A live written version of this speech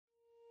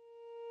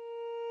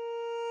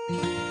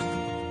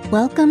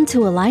Welcome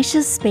to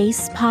Elisha's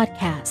Space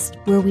podcast,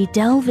 where we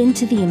delve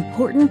into the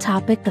important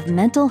topic of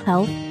mental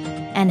health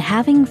and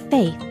having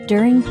faith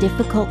during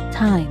difficult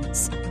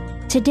times.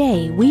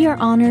 Today, we are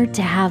honored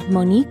to have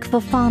Monique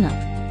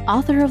Fofana,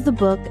 author of the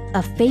book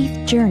A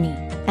Faith Journey,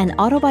 an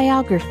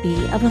autobiography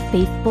of a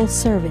faithful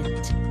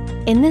servant.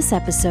 In this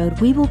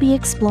episode, we will be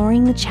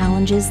exploring the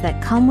challenges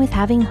that come with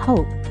having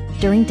hope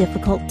during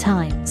difficult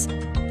times.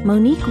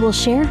 Monique will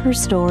share her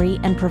story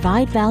and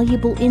provide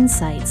valuable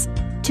insights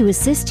to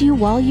assist you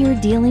while you're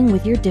dealing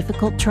with your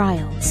difficult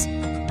trials.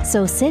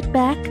 So sit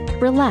back,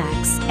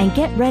 relax, and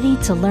get ready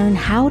to learn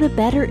how to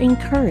better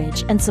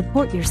encourage and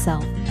support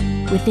yourself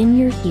within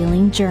your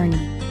healing journey.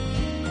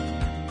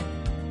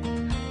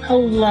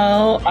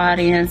 Hello,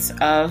 audience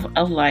of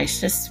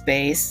Elisha's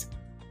Space.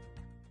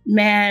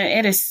 Man,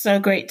 it is so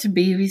great to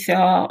be with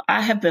y'all.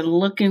 I have been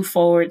looking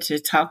forward to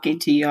talking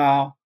to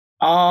y'all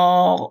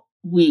all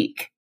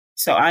week.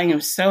 So I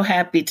am so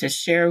happy to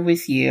share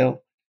with you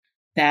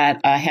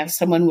that I have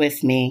someone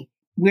with me.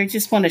 We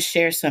just want to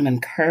share some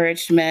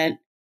encouragement,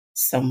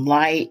 some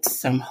light,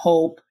 some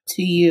hope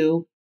to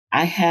you.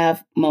 I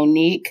have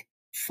Monique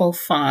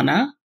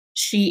Fofana.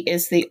 She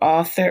is the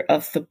author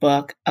of the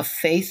book, A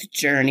Faith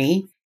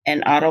Journey,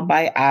 an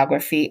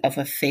autobiography of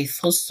a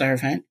faithful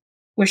servant,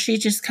 where she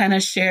just kind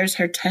of shares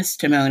her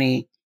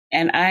testimony.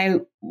 And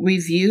I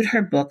reviewed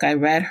her book. I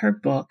read her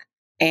book,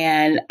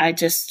 and I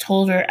just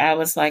told her, I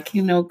was like,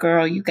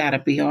 girl, you got to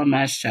be on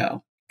my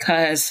show.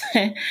 Because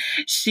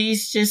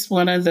she's just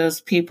one of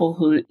those people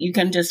who you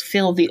can just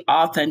feel the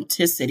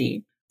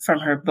authenticity from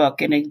her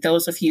book. And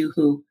those of you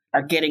who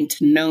are getting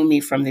to know me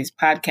from these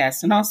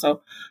podcasts, and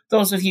also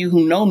those of you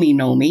who know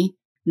me,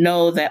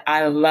 know that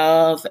I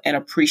love and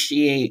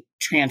appreciate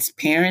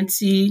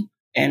transparency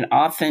and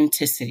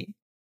authenticity.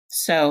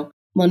 So,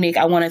 Monique,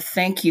 I want to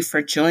thank you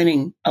for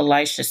joining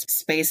Elisha's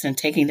Space and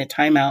taking the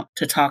time out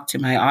to talk to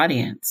my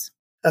audience.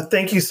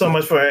 Thank you so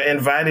much for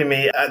inviting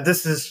me.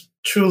 This is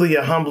truly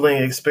a humbling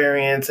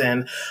experience,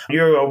 and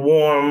you're a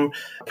warm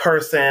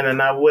person,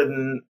 and I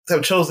wouldn't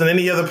have chosen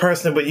any other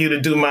person but you to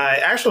do my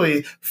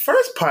actually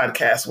first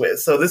podcast with.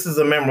 So this is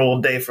a memorable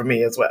day for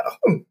me as well.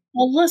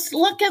 Well, let's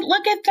look at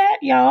that,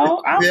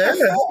 y'all. I'm yeah.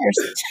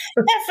 first.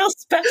 That feels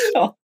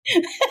special.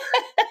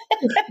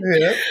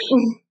 Yeah.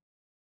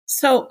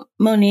 So,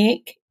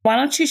 Monique, why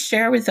don't you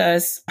share with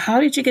us, how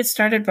did you get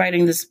started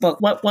writing this book?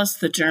 What was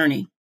the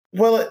journey?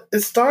 Well, it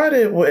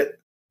started with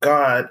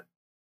God.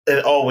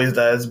 It always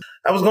does.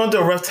 I was going through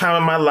a rough time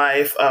in my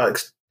life,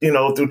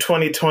 through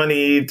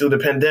 2020, through the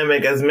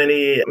pandemic,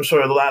 I'm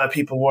sure a lot of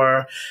people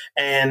were.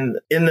 And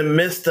in the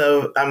midst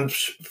of, I'm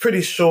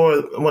pretty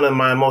sure, one of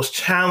my most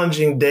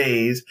challenging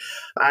days,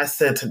 I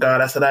said to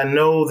God, I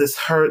know this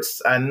hurts.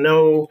 I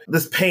know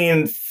this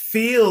pain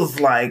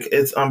feels like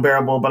it's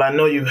unbearable, but I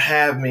know you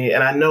have me.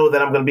 And I know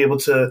that I'm going to be able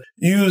to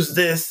use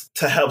this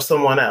to help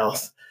someone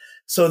else.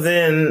 So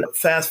then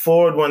fast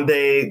forward one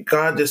day,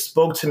 God just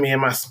spoke to me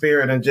in my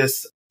spirit and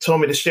just told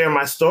me to share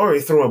my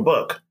story through a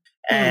book.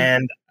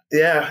 And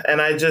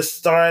I just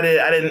started.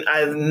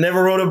 I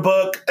never wrote a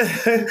book.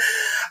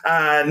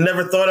 I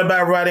never thought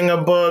about writing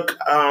a book.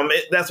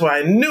 That's why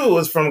I knew it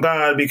was from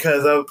God,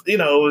 because of, it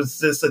was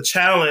just a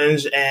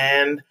challenge,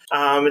 and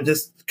it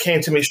just came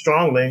to me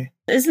strongly.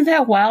 Isn't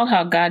that wild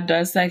how God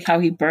does that, how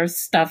he births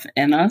stuff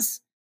in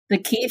us? The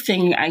key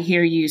thing I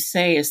hear you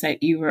say is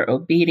that you were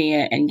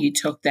obedient and you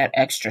took that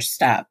extra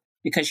step,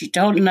 because you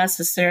don't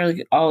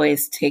necessarily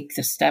always take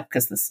the step,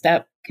 because the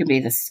step can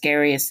be the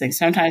scariest thing.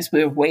 Sometimes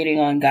we're waiting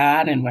on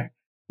God and we're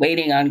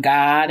waiting on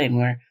God and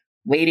we're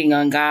waiting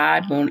on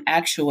God, when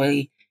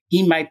actually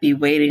he might be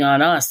waiting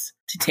on us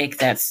to take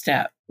that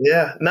step.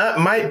 Yeah, not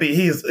might be.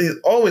 He's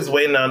always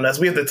waiting on us.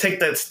 We have to take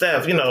that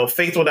step.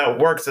 Faith without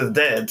works is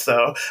dead.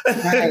 So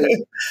right.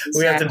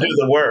 We have to do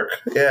the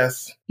work.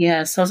 Yes.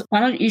 Yeah. So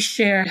why don't you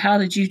share, how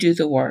did you do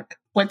the work?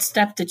 What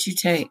step did you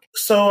take?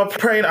 So I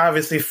prayed,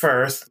 obviously,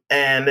 first.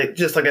 And it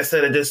just, like I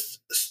said, it just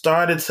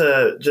started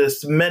to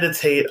just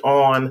meditate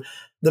on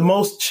the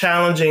most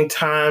challenging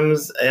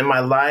times in my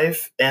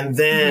life. And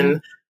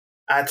then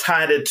I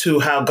tied it to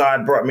how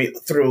God brought me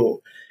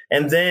through.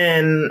 And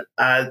then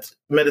I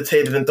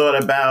meditated and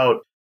thought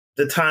about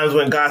the times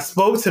when God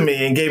spoke to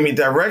me and gave me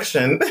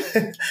direction.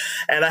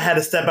 And I had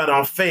to step out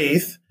on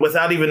faith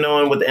without even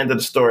knowing what the end of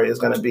the story is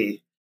going to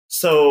be.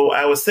 So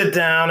I would sit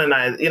down and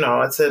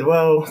I said,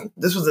 well,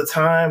 this was a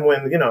time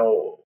when,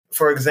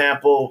 for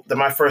example,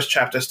 my first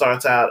chapter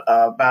starts out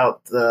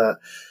about the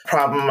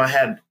problem I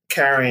had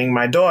carrying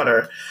my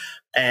daughter.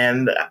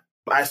 And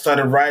I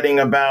started writing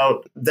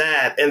about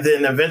that. And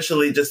then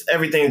eventually just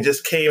everything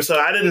just came. So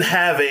I didn't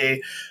have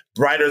a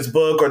writer's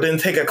book or didn't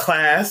take a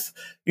class.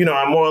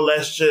 I more or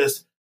less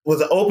just was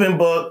an open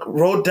book,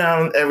 wrote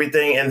down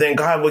everything, and then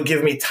God would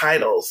give me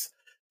titles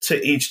to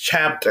each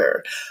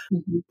chapter.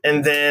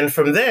 And then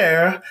from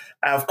there,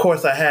 of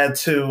course, I had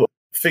to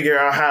figure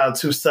out how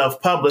to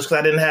self-publish, because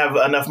I didn't have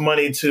enough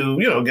money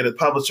to, get a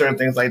publisher and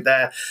things like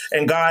that.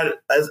 And God,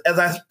 as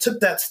I took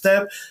that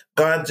step,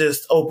 God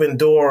just opened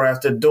door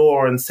after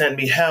door and sent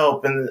me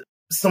help. And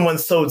someone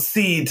sowed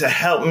seed to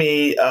help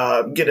me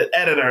get an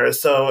editor.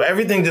 So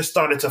everything just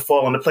started to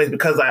fall into place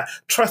because I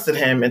trusted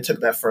him and took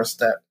that first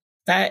step.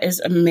 That is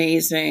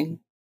amazing.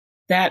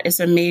 That is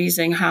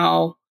amazing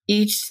how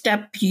each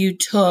step you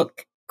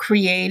took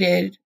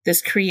created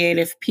this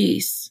creative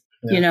piece,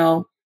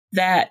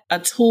 that a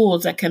tool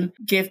that can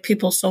give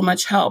people so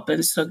much help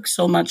and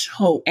so much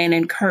hope and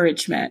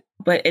encouragement.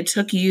 But it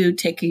took you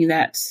taking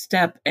that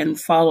step and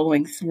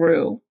following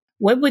through.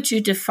 What would you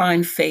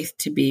define faith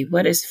to be?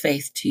 What is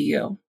faith to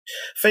you?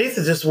 Faith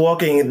is just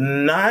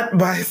walking not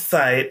by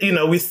sight.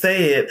 We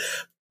say it,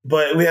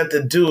 but we have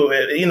to do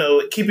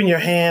it, keeping your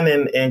hand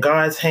in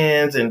God's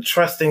hands and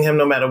trusting him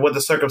no matter what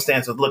the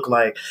circumstances look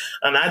like.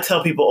 And I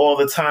tell people all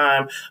the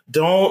time,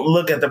 don't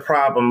look at the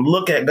problem.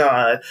 Look at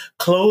God.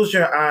 Close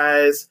your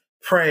eyes,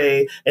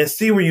 pray, and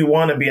see where you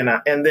want to be.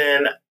 And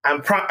then I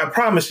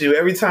promise you,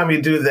 every time you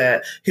do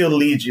that, he'll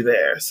lead you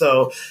there.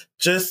 So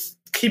just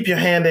keep your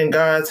hand in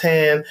God's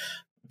hand.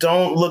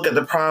 Don't look at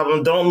the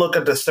problem. Don't look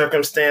at the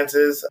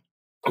circumstances.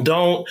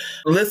 Don't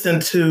listen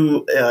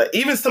to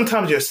even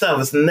sometimes yourself.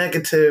 It's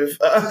negative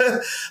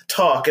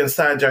talk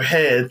inside your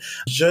head.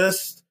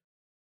 Just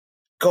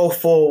go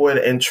forward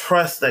and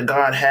trust that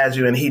God has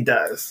you, and he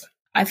does.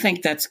 I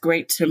think that's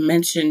great to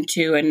mention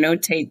too and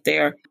notate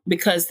there,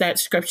 because that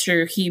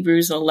scripture,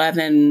 Hebrews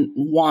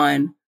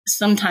 11:1,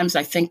 sometimes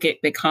I think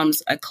it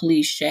becomes a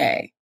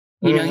cliche.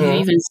 You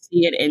even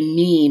see it in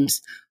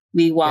memes.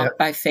 We walk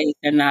by faith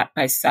and not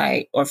by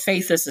sight, or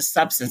faith is a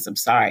substance. I'm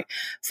sorry.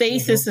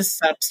 Faith is a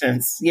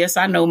substance. Yes,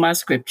 I know my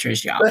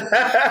scriptures, y'all.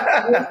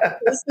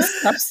 It's a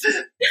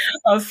substance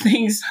of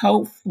things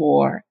hoped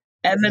for,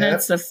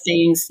 evidence of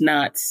things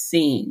not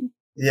seen.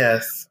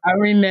 Yes. I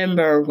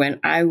remember when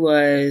I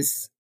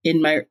was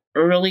in my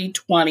early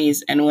 20s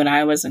and when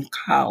I was in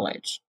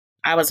college,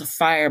 I was a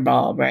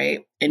fireball,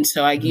 right? And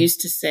so I used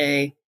to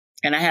say,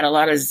 and I had a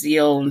lot of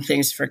zeal and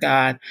things for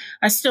God.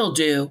 I still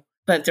do.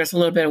 But there's a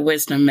little bit of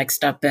wisdom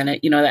mixed up in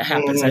it. That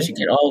happens as you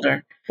get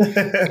older.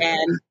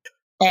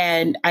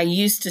 And I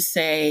used to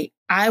say,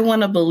 I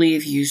want to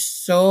believe you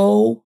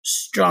so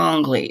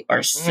strongly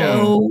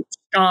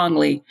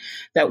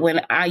that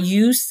when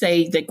you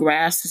say the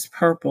grass is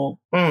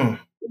purple,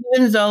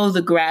 even though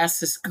the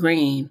grass is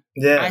green,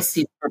 I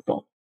see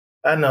purple.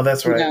 I know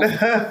that's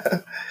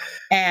right.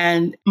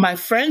 And my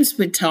friends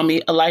would tell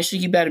me, Elisha,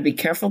 you better be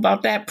careful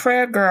about that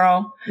prayer,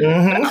 girl.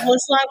 I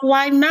was like,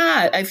 why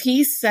not? If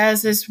he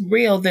says it's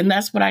real, then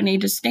that's what I need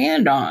to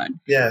stand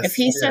on. Yes. If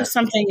he says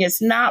something is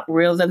not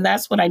real, then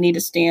that's what I need to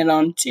stand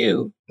on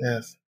too.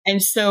 Yes.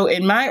 And so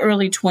in my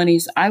early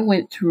 20s, I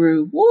went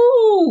through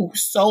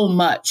so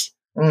much.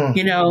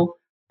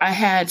 I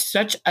had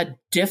such a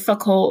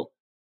difficult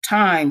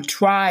time,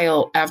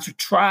 trial after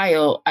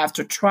trial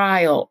after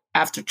trial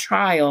after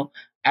trial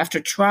after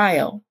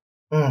trial.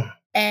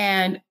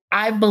 And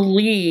I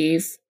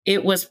believe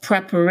it was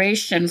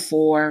preparation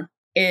for,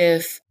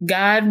 if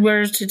God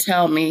were to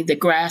tell me the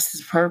grass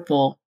is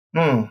purple,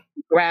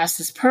 grass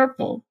is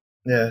purple.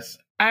 Yes.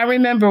 I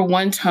remember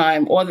one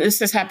time, or this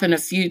has happened a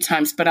few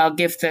times, but I'll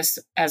give this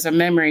as a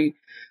memory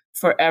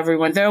for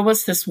everyone. There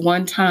was this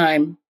one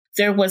time,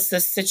 there was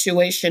this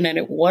situation and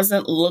it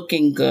wasn't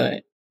looking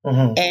good.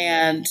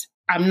 And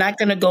I'm not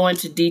going to go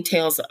into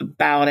details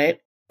about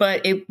it,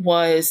 but it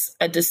was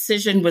a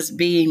decision was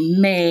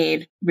being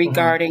made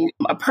regarding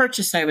a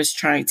purchase I was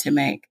trying to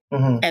make.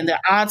 And the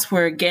odds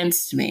were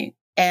against me.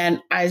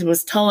 And I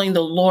was telling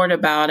the Lord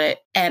about it.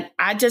 And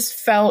I just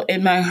felt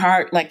in my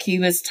heart like he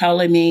was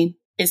telling me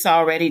it's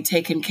already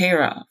taken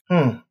care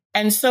of.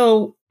 And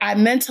so I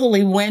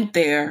mentally went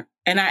there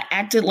and I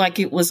acted like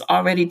it was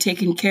already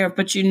taken care of.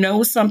 But you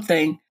know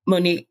something,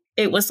 Monique,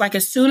 it was like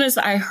as soon as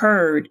I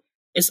heard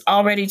it's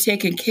already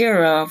taken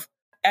care of,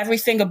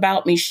 everything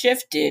about me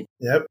shifted.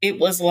 Yep. It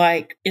was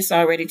like, it's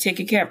already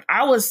taken care of.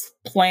 I was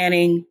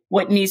planning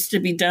what needs to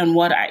be done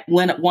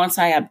once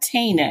I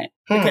obtain it,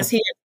 because he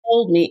had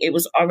told me it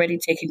was already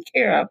taken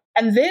care of.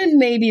 And then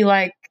maybe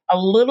like a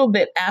little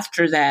bit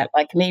after that,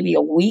 like maybe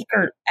a week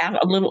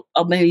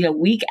maybe a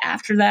week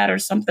after that or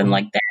something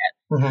like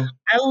that,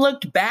 I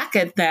looked back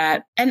at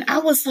that and I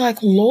was like,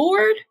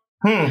 Lord,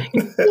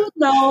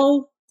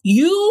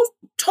 you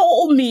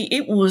told me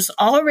it was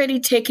already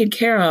taken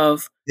care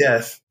of.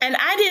 Yes. And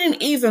I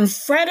didn't even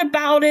fret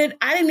about it.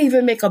 I didn't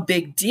even make a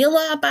big deal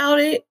about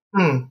it.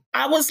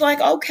 I was like,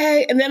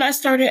 okay. And then I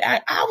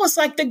was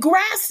like, the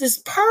grass is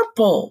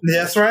purple.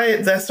 That's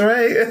right. That's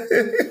right.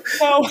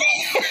 So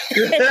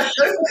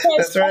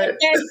that's right. at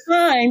that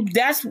time,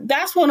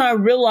 that's when I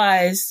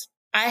realized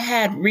I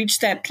had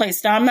reached that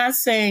place. Now, I'm not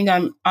saying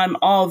I'm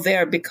all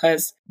there,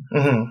 because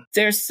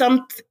there's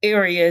some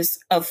areas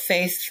of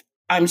faith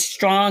I'm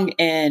strong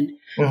in,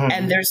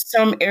 and there's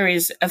some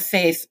areas of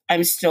faith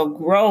I'm still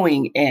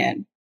growing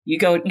in. You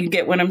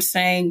get what I'm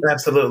saying?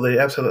 Absolutely.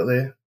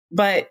 Absolutely.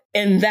 But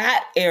in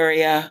that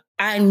area,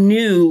 I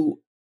knew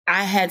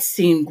I had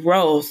seen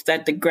growth,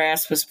 that the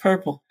grass was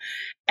purple.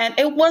 And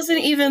it wasn't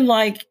even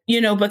like,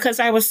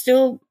 because I was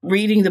still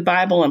reading the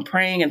Bible and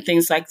praying and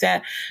things like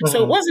that.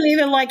 So it wasn't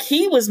even like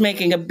he was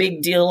making a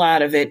big deal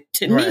out of it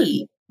to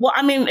me. Well,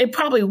 I mean, it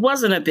probably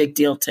wasn't a big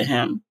deal to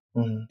him.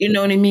 Mhm. You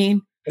know what I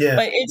mean? Yeah.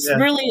 But it's Yeah.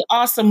 really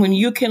awesome when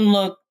you can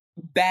look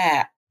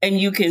back and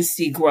you can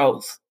see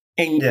growth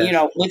and, Yes. you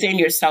know, within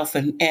yourself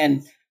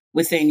and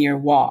within your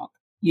walk.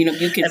 You know,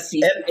 you can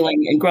see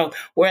healing and growth.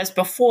 Whereas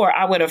before,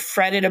 I would have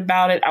fretted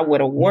about it. I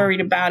would have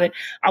worried about it.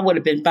 I would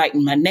have been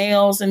biting my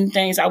nails and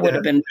things. I would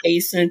have been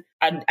pacing.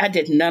 I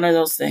did none of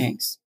those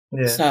things.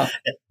 Yeah. So,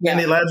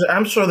 And Elijah,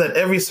 I'm sure that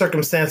every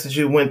circumstance that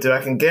you went through,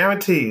 I can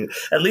guarantee you,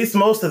 at least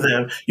most of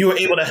them, you were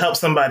able to help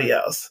somebody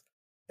else.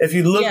 If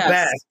you look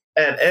back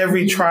at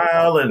every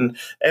trial and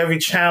every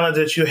challenge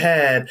that you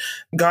had,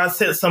 God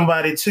sent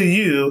somebody to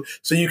you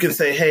so you can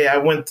say, hey, I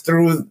went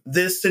through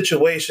this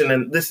situation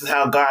and this is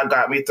how God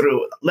got me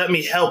through. Let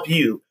me help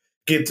you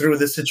get through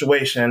this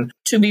situation.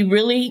 To be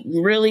really,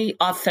 really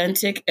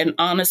authentic and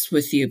honest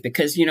with you,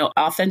 because, you know,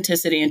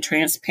 authenticity and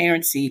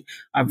transparency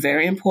are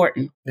very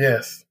important.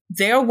 Yes.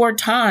 There were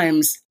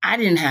times I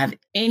didn't have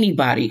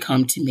anybody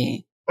come to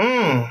me.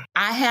 I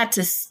had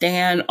to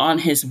stand on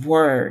his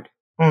word.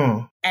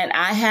 And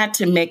I had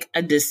to make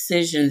a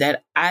decision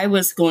that I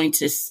was going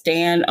to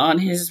stand on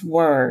his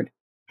word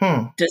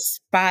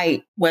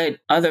despite what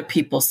other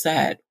people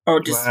said or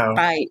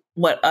despite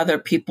what other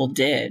people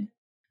did.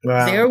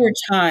 Wow. There were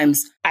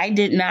times I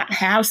did not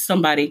have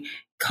somebody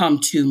come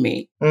to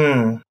me.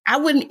 I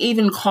wouldn't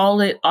even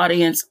call it,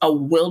 audience, a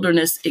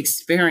wilderness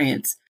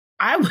experience.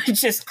 I would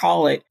just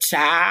call it,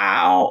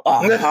 child,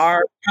 a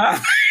hard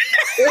time.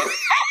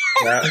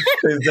 Yeah,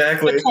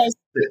 exactly.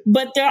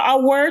 But there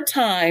were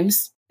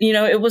times, you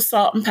know, it was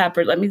salt and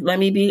pepper. Let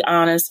me be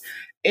honest.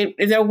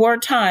 There were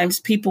times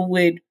people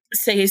would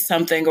say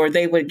something or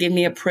they would give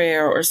me a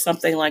prayer or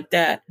something like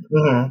that.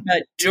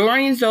 But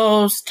during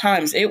those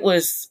times, it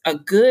was a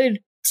good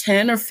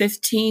 10 or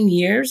 15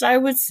 years, I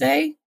would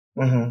say,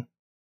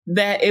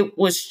 that it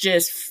was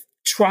just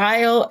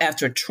trial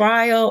after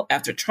trial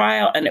after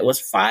trial. And it was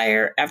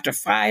fire after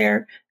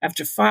fire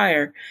after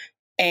fire.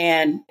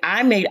 And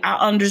I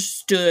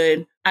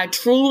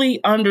truly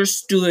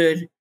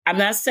understood. I'm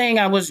not saying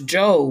I was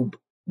Job,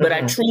 but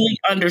I truly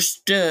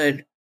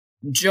understood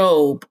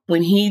Job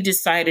when he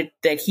decided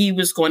that he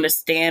was going to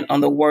stand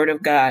on the word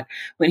of God.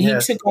 When he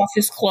took off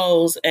his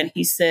clothes and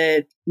he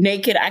said,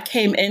 naked, I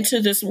came into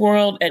this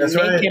world and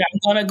naked, I'm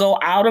going to go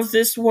out of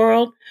this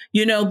world,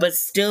 you know, but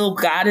still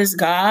God is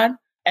God.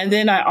 And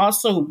then I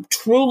also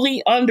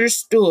truly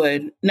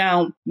understood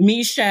now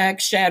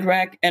Meshach,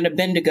 Shadrach, and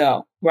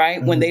Abednego,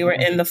 right? When they were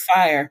in the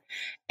fire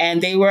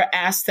and they were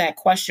asked that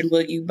question,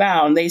 will you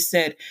bow? And they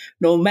said,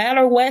 no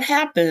matter what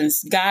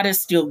happens, God is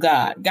still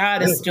God.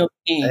 God is still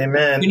King.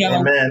 Amen. You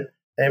know? Amen.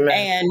 Amen.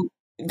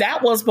 And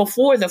that was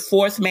before the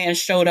fourth man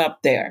showed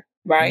up there,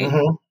 right?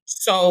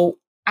 So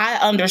I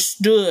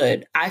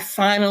understood. I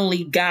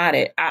finally got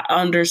it. I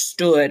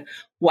understood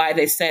why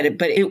they said it,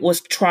 but it was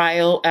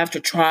trial after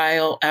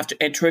trial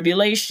and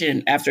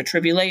tribulation after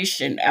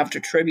tribulation after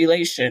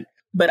tribulation.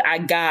 But I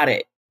got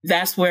it.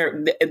 That's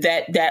where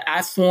that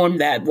I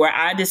formed that, where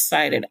I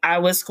decided I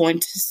was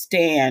going to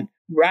stand,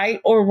 right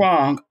or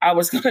wrong. I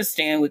was going to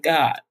stand with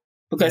God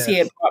because he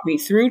had brought me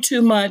through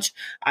too much.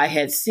 I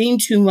had seen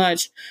too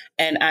much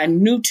and I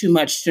knew too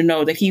much to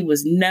know that he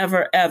was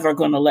never, ever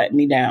going to let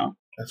me down.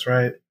 That's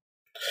right.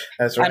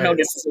 That's right. I know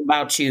this is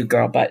about you,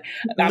 girl, but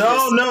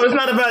no, it's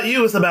not about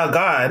you. It's about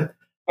God.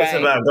 It's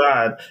about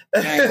God.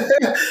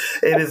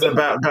 It is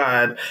about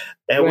God.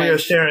 And we are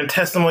sharing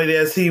testimony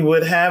as he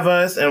would have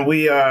us. And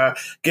we are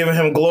giving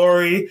him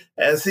glory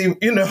as he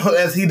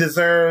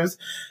deserves.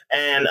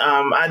 And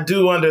I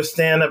do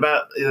understand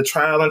about the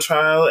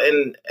trial.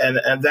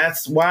 And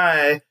that's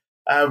why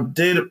I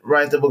did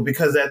write the book,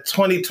 because that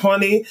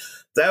 2020,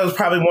 that was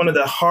probably one of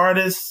the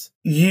hardest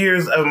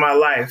years of my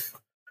life.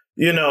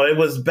 You know, it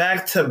was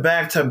back to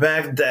back to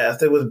back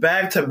death. It was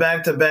back to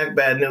back to back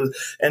bad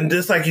news. And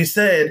just like you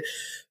said,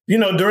 you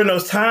know, during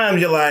those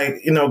times, you're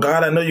like, you know,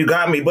 God, I know you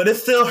got me, but it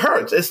still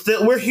hurts.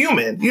 We're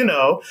human, you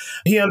know,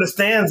 he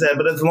understands that.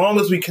 But as long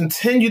as we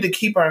continue to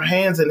keep our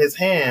hands in his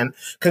hand,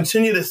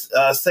 continue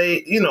to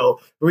say, you know,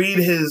 read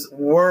his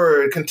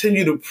word,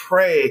 continue to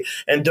pray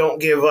and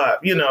don't give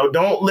up, you know,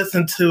 don't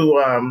listen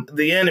to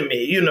the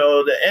enemy. You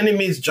know, the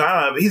enemy's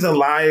job, he's a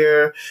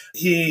liar.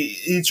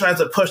 He tries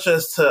to push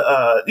us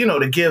to, you know,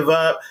 to give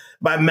up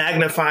by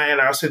magnifying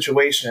our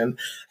situation.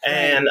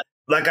 And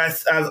like I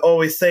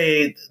always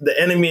say, the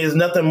enemy is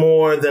nothing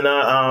more than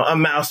a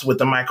mouse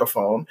with a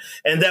microphone,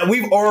 and that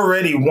we've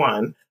already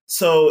won.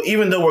 So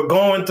even though we're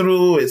going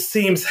through, it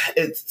seems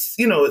heavy,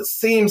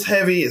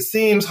 it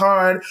seems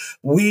hard,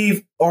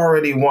 we've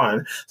already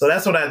won. So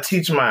that's what I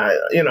teach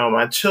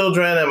my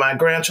children and my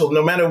grandchildren.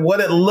 No matter what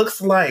it looks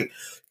like,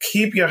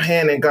 keep your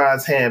hand in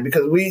God's hand,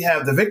 because we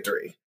have the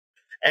victory.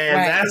 And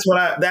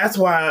that's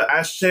why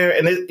I share,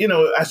 and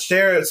I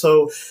share it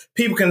so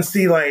people can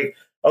see, like,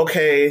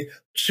 okay,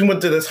 she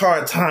went through this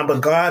hard time,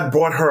 but God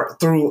brought her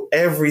through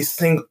every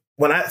single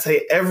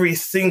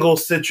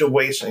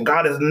situation.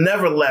 God has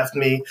never left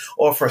me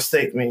or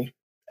forsake me,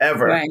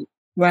 ever.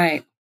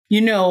 Right.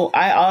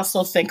 I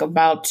also think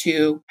about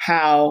too,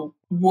 how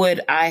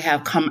would I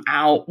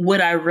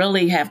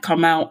really have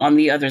come out on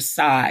the other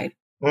side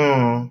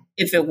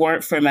if it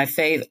weren't for my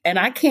faith? And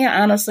I can't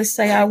honestly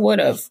say I would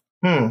have,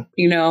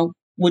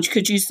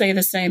 could you say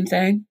the same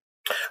thing?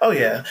 Oh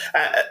yeah.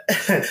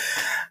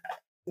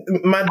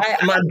 My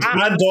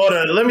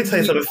daughter, let me tell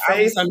you something.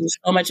 I was under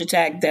so much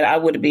attack that I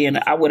would have been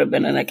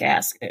in a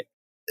casket.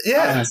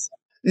 Yeah. Honestly.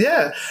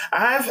 Yeah.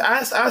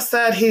 I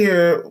sat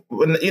here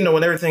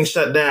when everything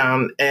shut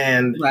down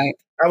and right.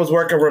 I was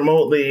working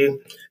remotely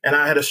and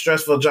I had a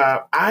stressful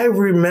job. I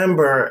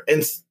remember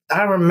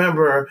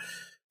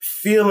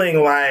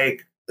feeling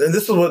like, and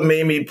this is what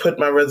made me put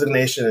my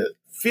resignation in,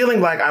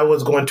 feeling like I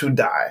was going to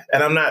die.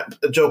 And I'm not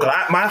joking.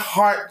 My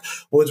heart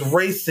was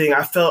racing.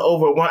 I felt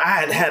overwhelmed.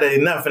 I had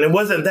enough. And it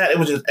wasn't that. It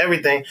was just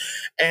everything.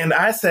 And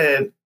I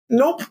said,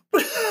 nope.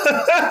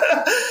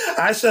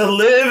 I shall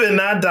live and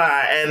not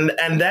die.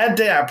 And that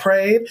day I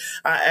prayed.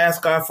 I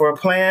asked God for a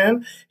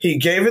plan. He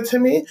gave it to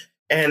me.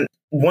 And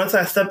once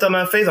I stepped on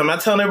my face, I'm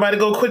not telling everybody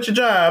to go quit your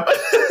job.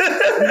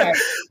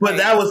 But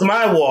that was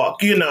my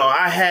walk.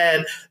 I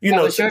had,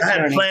 I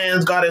had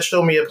plans. God had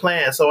shown me a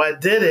plan. So I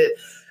did it.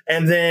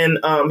 And then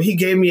he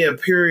gave me a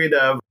period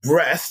of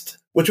rest,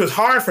 which was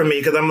hard for me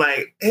because I'm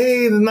like,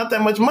 hey, there's not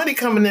that much money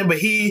coming in, but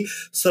he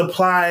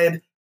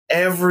supplied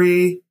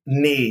every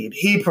need.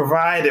 He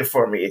provided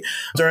for me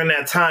during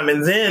that time.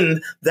 And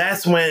then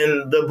that's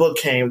when the book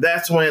came.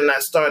 That's when I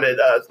started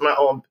my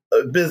own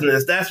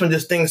business. That's when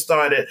just things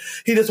started.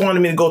 He just wanted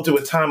me to go through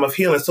a time of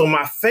healing. So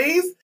my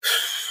faith,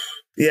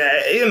 yeah,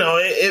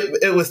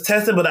 it was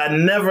tested, but I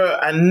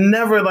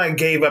never like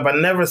gave up. I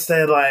never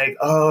said like,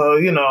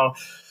 oh,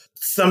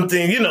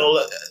 something,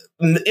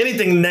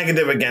 anything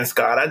negative against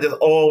God. I just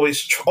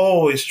always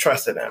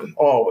trusted him,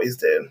 always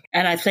did.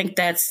 And I think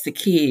that's the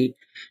key.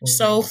 Mm-hmm.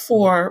 So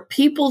for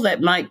people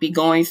that might be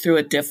going through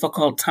a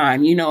difficult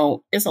time,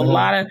 it's a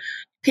lot of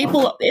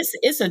people,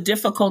 it's a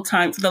difficult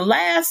time. For the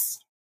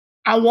last,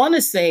 I want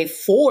to say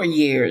 4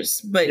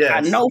 years, but yes.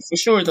 I know for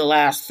sure the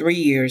last 3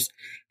 years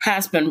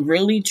has been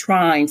really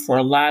trying for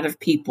a lot of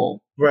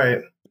people. Right.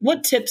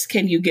 What tips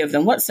can you give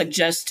them? What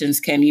suggestions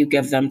can you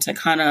give them to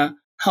kind of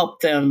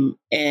help them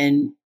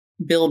in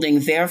building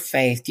their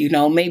faith?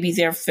 Maybe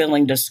they're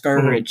feeling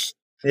discouraged.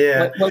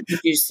 Yeah. What would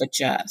you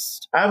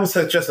suggest? I would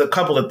suggest a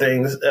couple of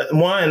things.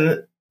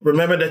 One,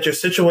 remember that your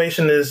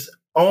situation is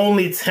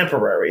only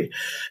temporary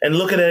and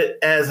look at it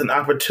as an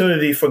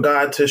opportunity for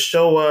God to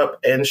show up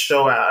and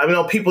show out. I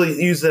know people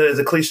use it as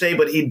a cliche,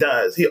 but he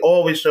does. He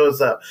always shows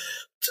up.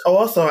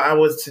 Also, I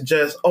would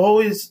suggest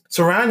always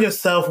surround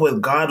yourself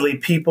with godly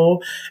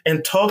people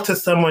and talk to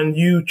someone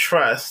you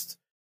trust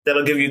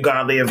that'll give you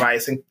godly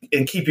advice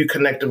and keep you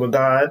connected with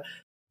God.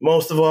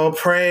 Most of all,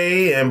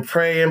 pray and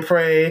pray and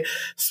pray.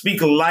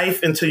 Speak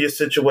life into your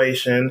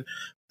situation.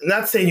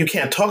 Not saying you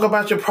can't talk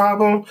about your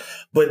problem,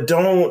 but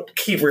don't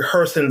keep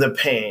rehearsing the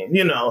pain.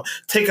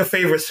 Take a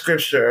favorite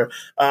scripture,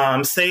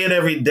 say it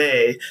every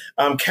day,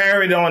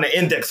 carry it on an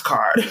index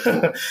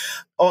card.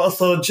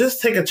 Also,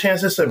 just take a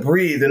chance just to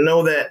breathe and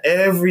know that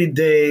every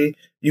day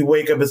you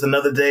wake up is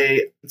another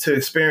day to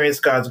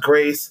experience God's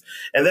grace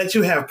and that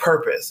you have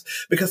purpose.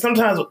 Because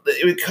sometimes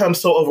it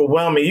becomes so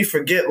overwhelming. You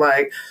forget,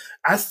 like,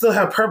 I still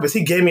have purpose.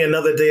 He gave me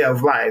another day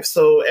of life.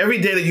 So every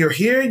day that you're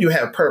here, you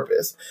have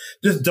purpose.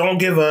 Just don't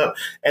give up.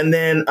 And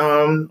then,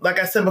 like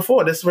I said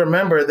before, just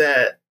remember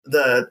that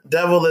the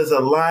devil is a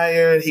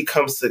liar. He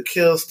comes to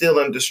kill, steal,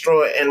 and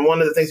destroy. And one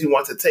of the things he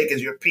wants to take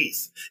is your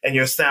peace and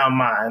your sound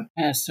mind.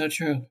 That's so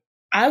true.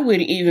 I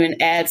would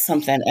even add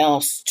something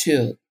else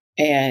too.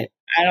 And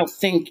I don't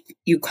think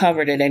you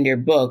covered it in your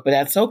book, but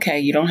that's okay.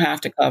 You don't have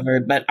to cover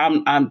it. But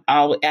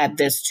I'll add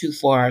this too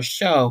for our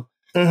show.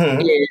 Mm-hmm.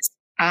 Is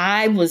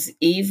I was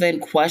even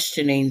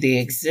questioning the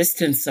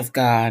existence of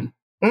God.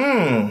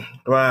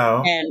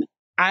 Wow. And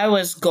I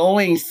was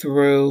going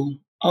through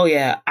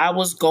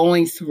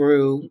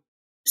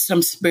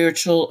some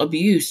spiritual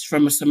abuse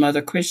from some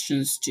other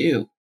Christians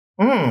too.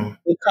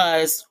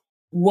 Because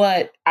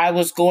what I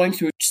was going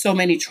through, so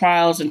many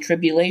trials and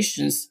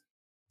tribulations,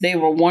 they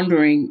were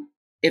wondering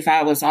if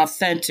I was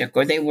authentic,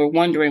 or they were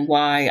wondering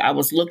why I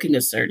was looking a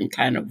certain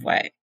kind of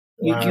way.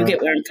 Wow. You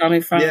get where I'm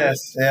coming from?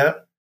 Yes, yeah.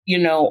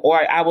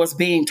 Or I was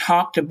being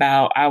talked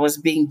about, I was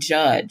being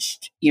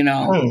judged,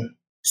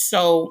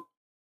 So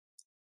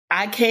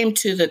I came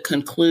to the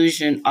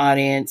conclusion,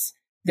 audience,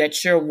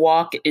 that your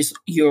walk is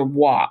your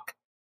walk.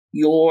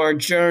 Your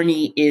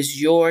journey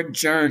is your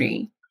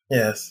journey.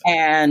 Yes.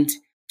 And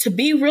to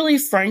be really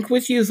frank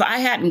with you, if I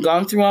hadn't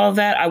gone through all of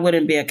that, I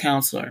wouldn't be a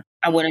counselor.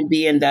 I wouldn't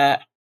be in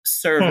that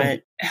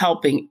servant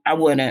helping. I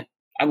wouldn't.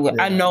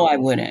 I know I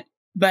wouldn't.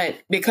 But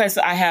because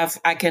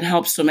I can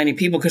help so many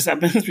people because I've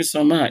been through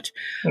so much.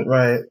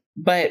 Right.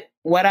 But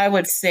what I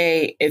would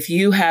say, if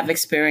you have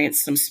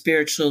experienced some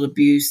spiritual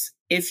abuse,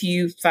 if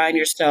you find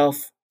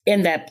yourself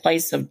in that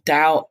place of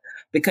doubt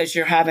because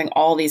you're having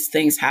all these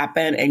things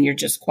happen and you're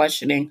just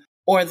questioning,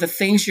 or the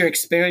things you're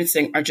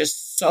experiencing are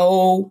just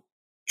so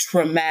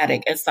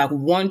traumatic. It's like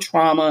one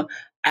trauma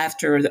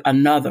after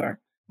another.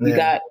 You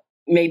got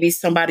maybe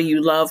somebody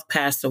you love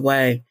passed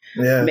away.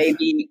 Yes.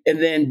 Maybe,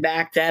 and then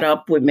back that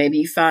up with maybe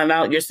you find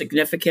out your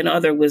significant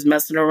other was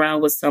messing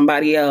around with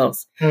somebody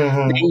else.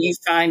 Mm-hmm. Then you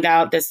find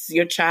out that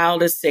your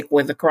child is sick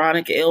with a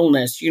chronic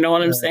illness. You know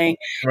what I'm saying?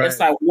 Right. It's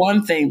like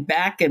one thing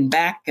back and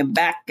back and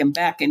back and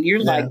back. And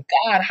you're like,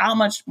 God, how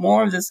much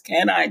more of this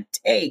can I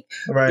take?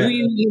 Right. Do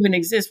you even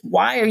exist?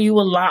 Why are you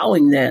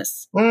allowing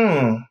this?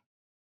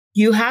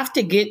 You have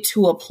to get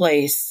to a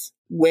place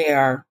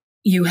where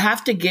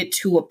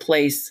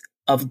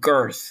of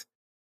girth,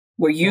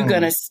 where you're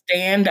going to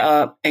stand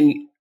up and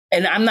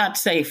I'm not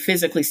saying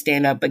physically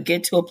stand up, but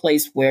get to a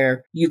place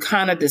where you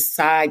kind of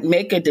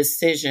make a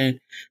decision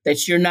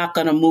that you're not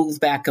going to move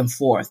back and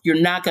forth.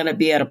 You're not going to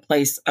be at a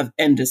place of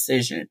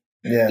indecision.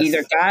 Yes.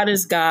 Either God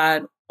is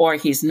God or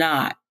he's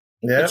not.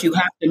 Yep. But you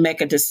have to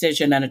make a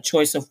decision and a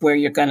choice of where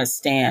you're going to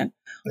stand.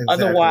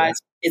 Exactly. Otherwise,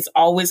 it's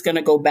always going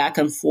to go back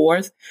and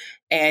forth,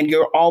 and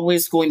you're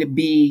always going to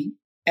be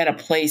at a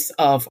place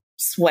of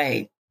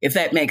sway, if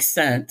that makes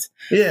sense.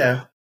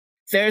 Yeah.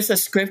 There's a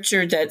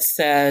scripture that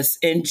says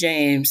in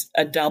James,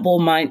 a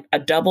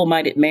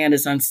double-minded man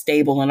is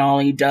unstable in all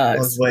he does.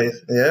 All his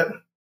ways. Yep.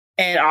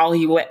 And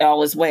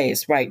all his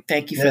ways. Right.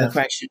 Thank you for the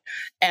correction.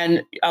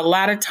 And a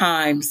lot of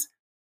times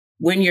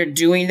when you're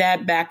doing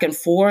that back and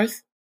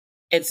forth,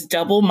 it's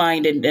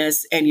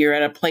double-mindedness and you're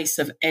at a place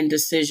of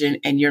indecision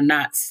and you're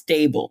not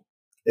stable.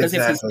 Because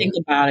if you think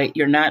about it,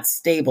 you're not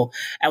stable.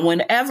 And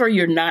whenever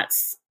you're not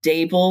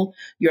stable,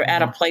 you're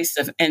at a place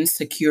of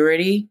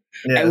insecurity.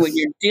 Yes. And when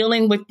you're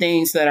dealing with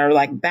things that are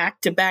like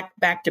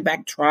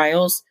back-to-back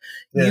trials,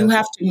 you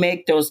have to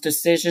make those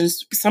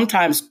decisions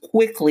sometimes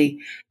quickly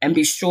and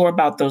be sure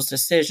about those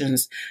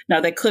decisions. Now,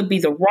 they could be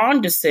the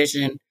wrong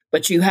decision,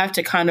 but you have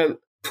to kind of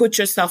put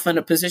yourself in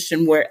a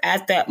position where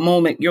at that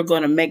moment, you're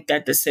going to make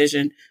that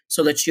decision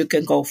so that you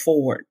can go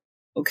forward.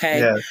 Okay.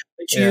 Yes.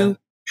 But you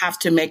have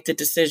to make the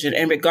decision.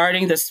 And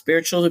regarding the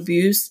spiritual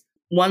abuse,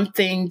 one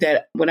thing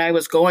that when I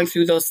was going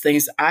through those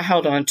things, I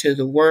held on to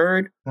the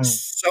word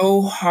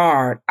so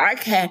hard.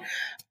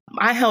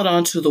 I held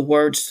on to the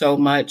word so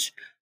much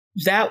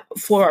that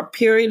for a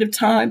period of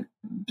time,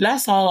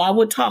 that's all I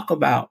would talk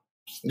about.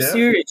 Yeah.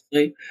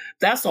 Seriously,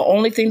 that's the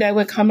only thing that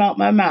would come out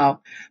my mouth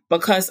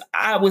because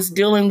I was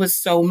dealing with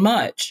so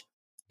much,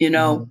 you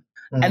know.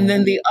 Mm-hmm. And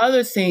then the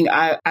other thing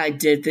I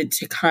did that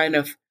to kind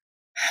of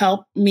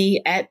help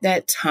me at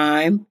that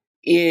time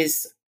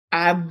is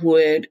I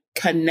would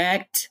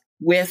connect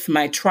with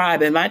my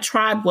tribe. And my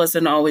tribe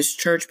wasn't always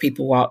church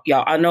people.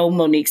 Y'all, I know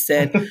Monique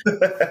said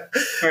connect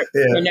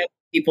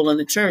with people in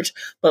the church.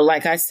 But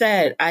like I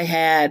said, I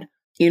had,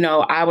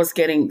 I was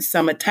getting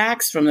some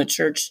attacks from the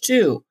church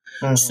too.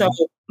 Mm-hmm. So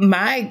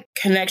my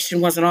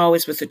connection wasn't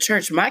always with the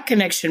church. My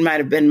connection might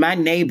have been my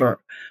neighbor.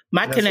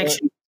 That's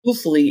connection,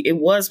 truthfully, it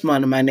was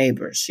one of my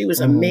neighbors. She was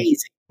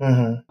amazing.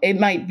 Mm-hmm. It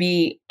might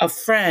be a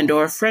friend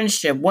or a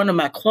friendship. One of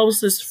my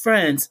closest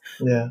friends,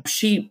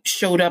 she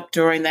showed up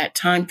during that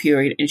time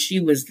period and she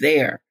was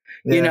there,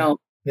 Yeah.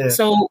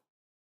 So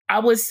I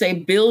would say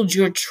build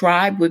your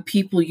tribe with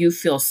people you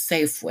feel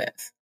safe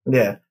with.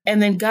 Yeah.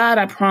 And then God,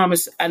 I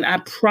promise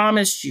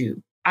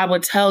you, I will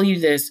tell you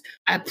this.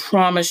 I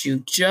promise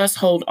you, just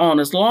hold on.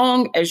 As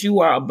long as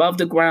you are above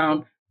the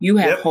ground, you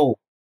have hope.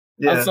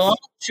 Yes. As long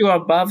as you are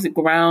above the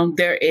ground,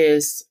 there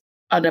is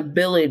an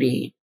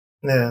ability,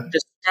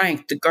 the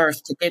strength, the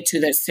girth to get to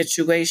that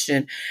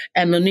situation.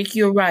 And Monique,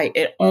 you're right.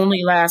 It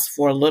only lasts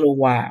for a little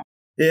while.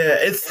 Yeah,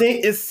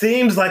 it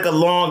seems like a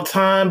long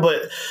time,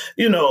 but,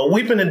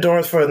 weeping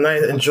endurance for a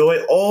night and joy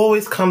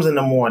always comes in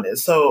the morning.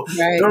 So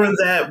during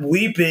that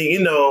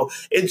weeping,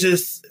 it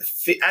just,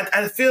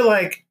 I feel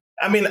like,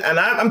 and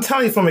I'm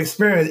telling you from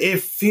experience,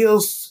 it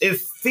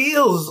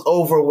feels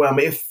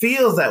overwhelming. It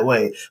feels that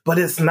way, but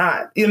it's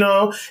not,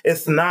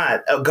 it's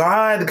not.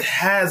 God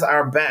has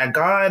our back.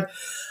 God,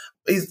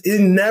 He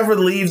never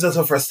leaves us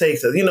or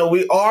forsakes us.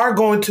 We are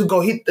going to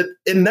go.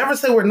 It never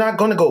said we're not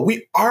going to go.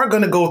 We are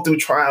going to go through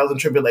trials and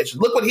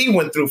tribulations. Look what He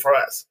went through for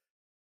us.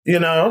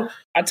 I'll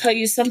tell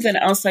you something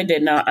else I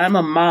did. Now, I'm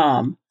a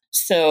mom.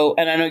 So,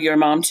 and I know you're a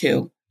mom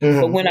too. Mm-hmm.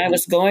 But when I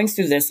was going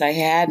through this,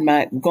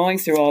 going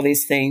through all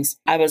these things,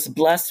 I was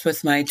blessed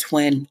with my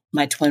twin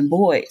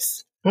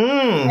boys.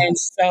 And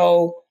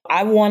so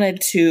I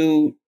wanted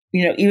to,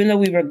 even though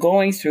we were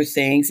going through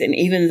things and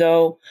even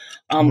though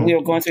we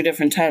were going through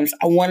different times,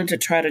 I wanted to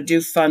try to do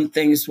fun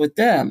things with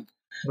them.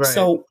 Right.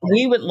 So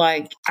we would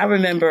I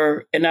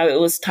remember, and it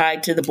was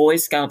tied to the Boy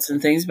Scouts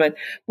and things, but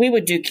we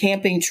would do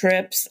camping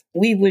trips.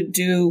 We would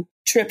do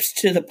trips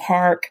to the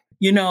park,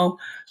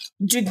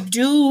 to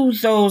do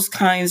those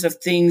kinds of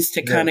things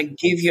to kind of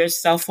give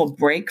yourself a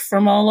break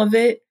from all of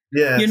it.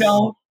 Yes.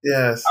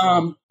 Yes.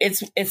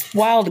 It's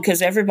wild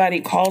because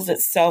everybody calls it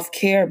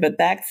self-care, but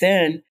back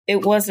then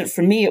it wasn't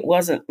for me. It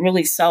wasn't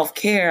really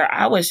self-care.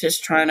 I was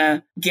just trying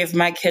to give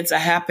my kids a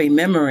happy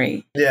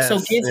memory. Yes. So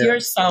give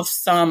yourself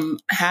some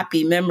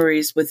happy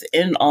memories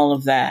within all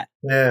of that.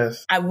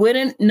 Yes. I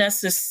wouldn't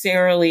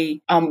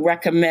necessarily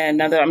recommend,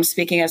 now that I'm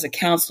speaking as a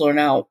counselor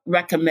now,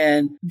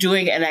 recommend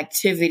doing an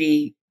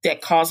activity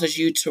that causes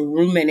you to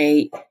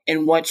ruminate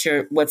in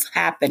what's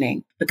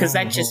happening, because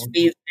that just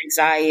feeds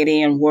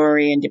anxiety and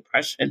worry and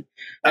depression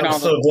and I'm all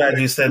so those glad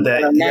you said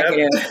that that. are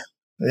negative.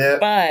 Yep.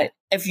 But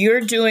if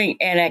you're doing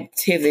an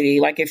activity,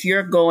 like if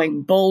you're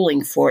going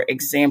bowling, for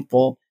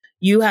example,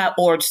 you have,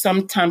 or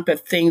some type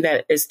of thing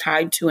that is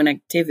tied to an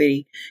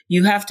activity,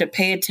 you have to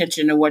pay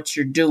attention to what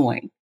you're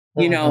doing.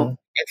 You know,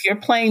 if you're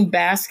playing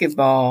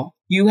basketball,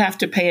 you have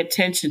to pay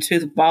attention to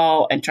the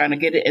ball and trying to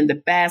get it in the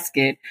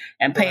basket,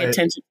 and pay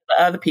attention to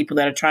the other people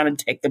that are trying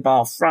to take the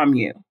ball from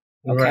you.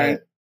 Okay. Right.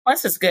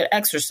 Plus, it's good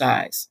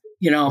exercise,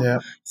 you know. Yeah.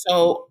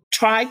 So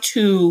try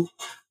to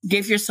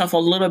give yourself a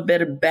little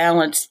bit of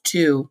balance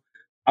too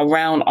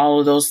around all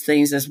of those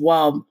things as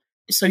well,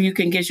 so you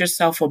can get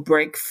yourself a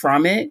break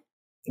from it.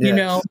 Yes. You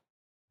know,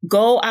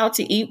 go out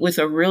to eat with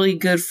a really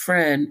good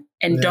friend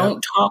and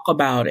don't talk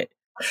about it.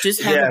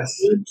 Just have a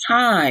good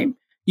time,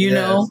 you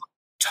know,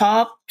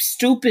 talk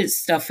stupid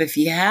stuff if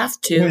you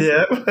have to.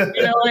 Yeah.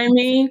 You know what I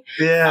mean?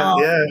 Yeah.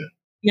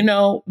 You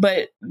know,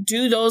 but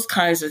do those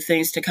kinds of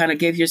things to kind of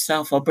give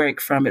yourself a break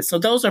from it. So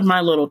those are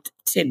my little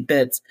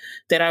tidbits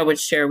that I would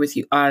share with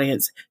you,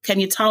 audience.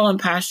 Can you tell I'm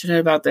passionate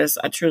about this?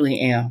 I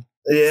truly am.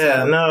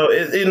 Yeah, no,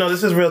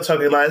 this is real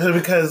talking lies,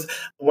 because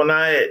when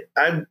I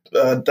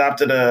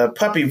adopted a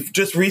puppy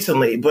just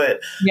recently,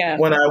 but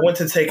when I went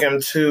to take him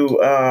to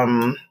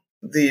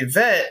the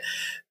vet,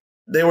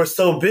 they were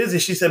so busy.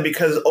 She said,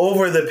 because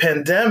over the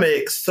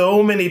pandemic,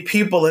 so many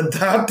people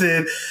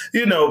adopted,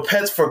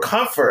 pets for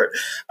comfort.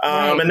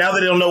 And now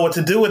they don't know what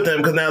to do with them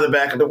because now they're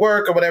back into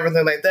work or whatever,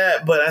 thing like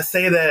that. But I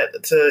say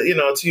that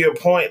to your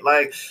point,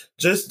 like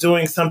just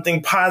doing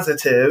something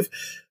positive.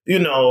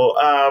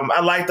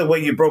 I like the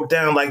way you broke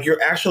down, like you're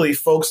actually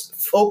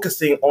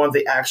focusing on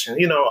the action.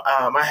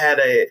 I had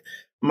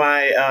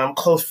my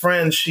close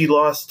friend, she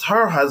lost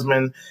her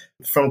husband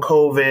from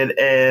COVID,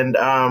 and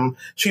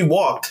she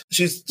walked.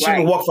 She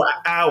would walk for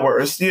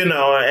hours,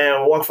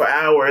 and walk for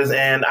hours.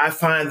 And I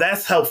find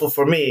that's helpful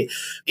for me.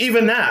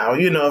 Even now,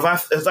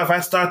 if I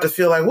start to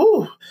feel like,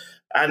 woo,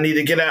 I need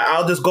to get out,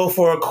 I'll just go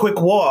for a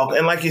quick walk.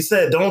 And like you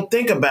said, don't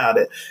think about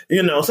it.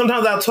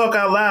 Sometimes I'll talk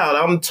out loud.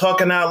 I'm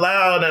talking out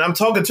loud and I'm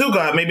talking to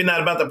God, maybe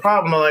not about the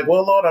problem. I'm like,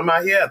 well, Lord, I'm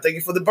out here. I thank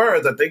you for the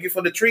birds. I thank you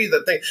for the trees.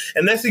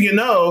 And next thing you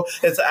know,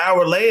 it's an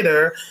hour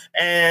later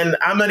and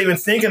I'm not even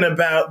thinking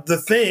about the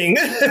thing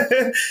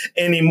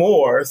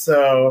anymore.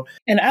 So,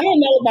 and I don't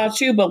know about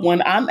you, but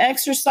when I'm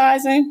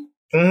exercising,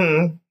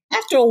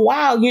 after a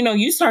while,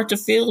 you start to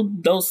feel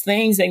those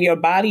things in your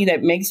body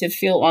that makes it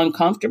feel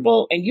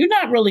uncomfortable, and you're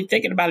not really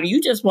thinking about it. You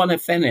just want to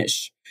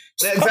finish.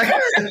 Exactly.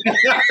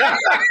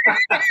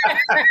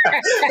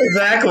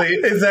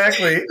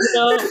 Exactly.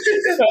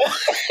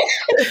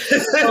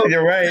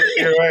 You're right.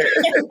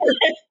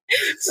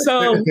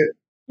 So,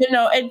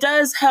 it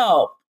does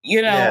help,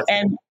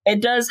 and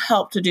it does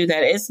help to do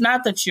that. It's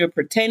not that you're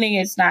pretending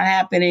it's not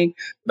happening,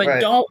 but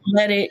don't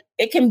let it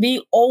can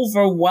be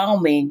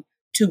overwhelming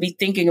to be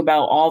thinking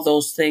about all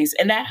those things.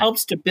 And that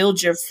helps to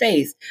build your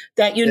faith,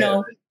 that,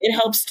 it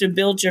helps to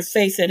build your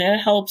faith, and it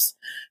helps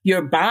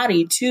your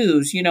body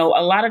too.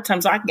 A lot of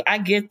times I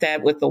get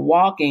that with the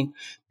walking,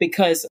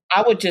 because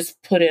I would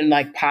just put in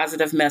like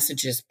positive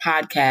messages,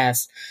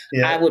 podcasts.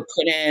 I would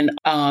put in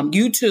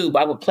YouTube.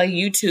 I would play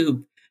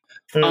YouTube.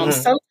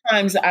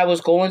 Sometimes I was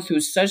going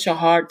through such a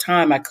hard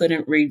time, I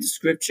couldn't read the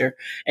scripture.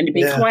 And to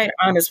be quite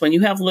honest, when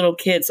you have little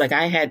kids, like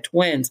I had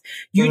twins,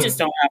 you just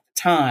don't have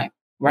the time,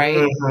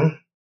 right?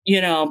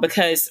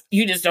 Because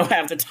you just don't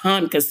have the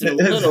time, because they're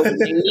little,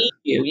 they need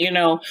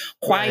you,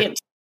 quiet.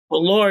 The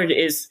Lord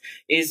is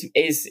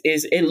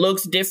it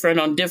looks different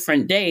on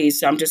different days.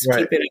 So I'm just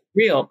keeping it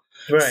real.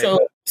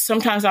 So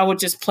sometimes I would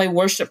just play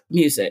worship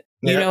music.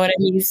 You know what I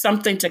mean?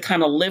 Something to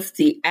kind of lift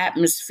the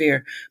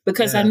atmosphere,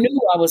 because I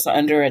knew I was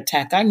under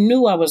attack. I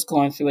knew I was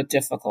going through a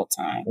difficult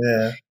time.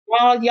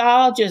 Well,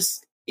 y'all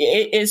just,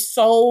 it is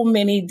so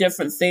many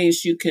different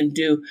things you can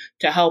do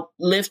to help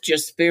lift your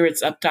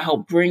spirits up, to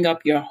help bring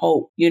up your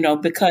hope,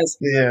 because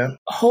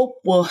hope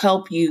will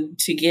help you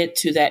to get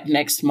to that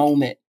next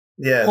moment.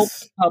 Hope will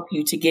help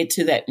you to get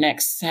to that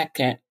next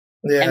second,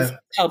 and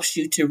helps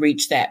you to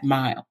reach that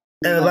mile.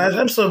 And Elijah,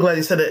 I'm so glad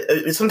you said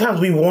it.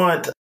 Sometimes we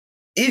want,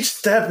 each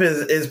step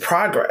is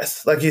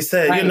progress, like you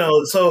said,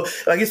 so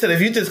like you said,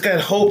 if you just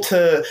got hope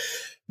to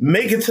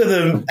make it to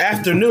the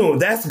afternoon,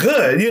 that's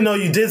good.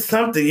 You did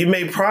something, you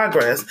made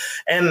progress.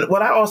 And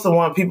what I also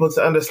want people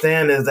to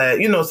understand is that,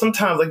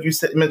 sometimes, like you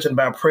mentioned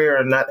about prayer,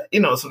 and not,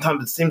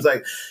 sometimes it seems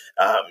like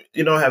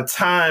you don't have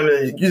time,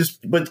 and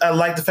but I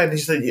like the fact that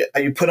you said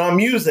you put on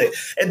music.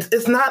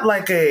 It's not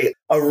like a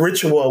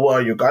ritual.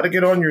 Well, you got to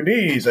get on your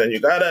knees, and you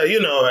got to,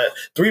 at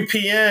 3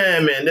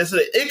 p.m. and this.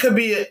 It could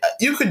be,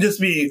 you could just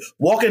be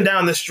walking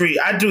down the street.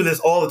 I do this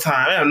all the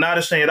time. I'm not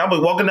ashamed. I'll be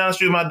walking down the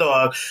street with my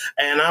dog,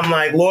 and I'm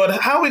like, Lord,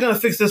 how are we going to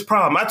fix this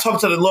problem? I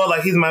talk to the Lord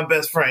like he's my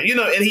best friend,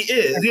 and he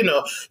is.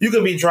 You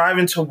could be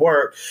driving to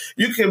work.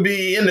 You could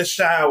be in the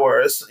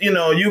showers.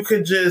 You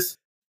could just,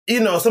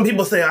 some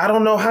people say, I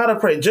don't know how to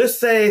pray. Just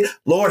say,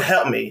 Lord,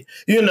 help me,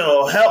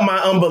 help my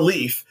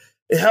unbelief.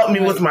 Help me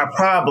with my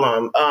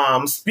problem.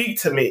 Speak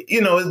to me.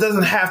 You know, it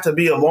doesn't have to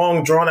be a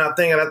long, drawn out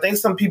thing. And I think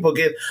some people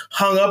get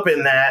hung up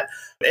in that.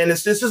 And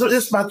it's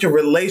just about your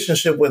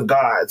relationship with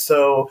God.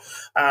 So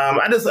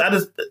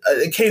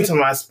it came to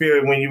my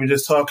spirit when you were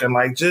just talking,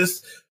 like,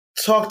 just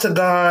talk to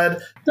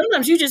God.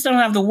 Sometimes you just don't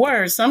have the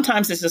words.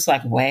 Sometimes it's just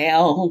like,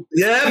 well.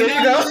 Yeah, there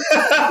you go.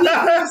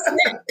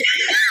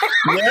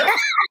 Yeah.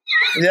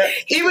 Yeah,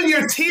 even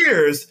your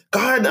tears,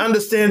 God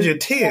understands your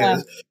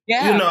tears.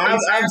 Yeah, you know,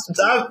 exactly.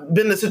 I've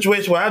been in a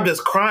situation where I'm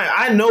just crying.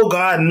 I know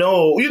God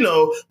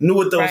knew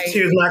what those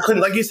tears. And I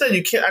couldn't, like you said,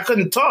 I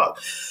couldn't talk,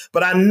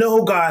 but I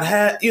know God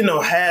had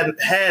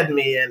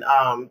me, and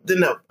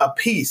then a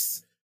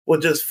peace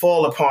would just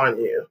fall upon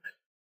you.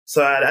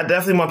 So I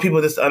definitely want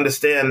people just to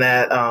understand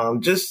that.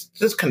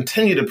 Just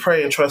continue to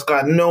pray and trust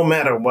God no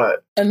matter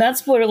what. And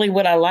that's really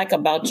what I like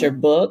about your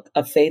book,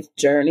 A Faith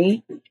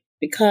Journey,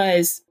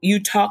 because you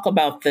talk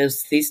about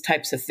these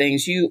types of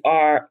things. You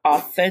are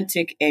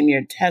authentic in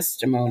your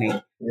testimony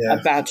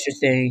about your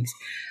things.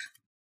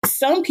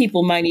 Some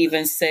people might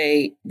even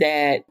say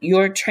that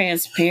your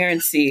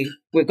transparency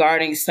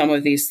regarding some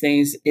of these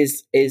things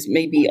is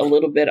maybe a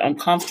little bit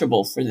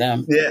uncomfortable for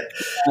them.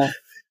 Yeah.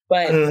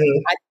 But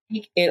I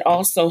think it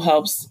also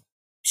helps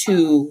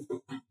to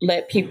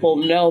let people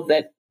know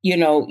that,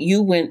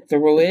 you went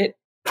through it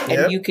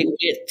and you can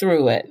get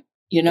through it,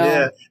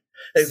 Yeah,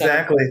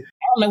 exactly. So,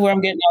 I don't know where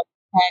I'm getting all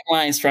the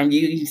taglines from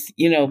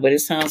but it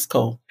sounds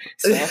cool.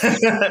 So.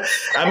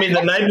 I mean,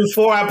 the night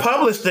before I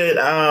published it,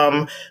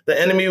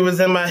 the enemy was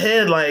in my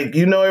head, like,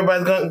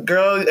 everybody's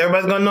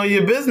gonna know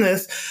your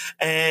business.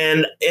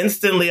 And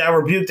instantly I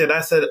rebuked it.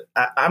 I said,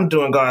 I'm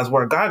doing God's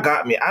work. God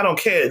got me. I don't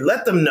care.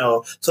 Let them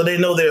know so they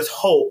know there's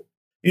hope.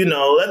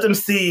 Let them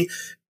see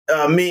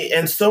me.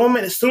 And so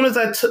many, as soon as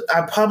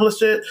I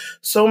published it,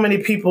 so many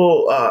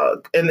people,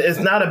 and it's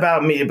not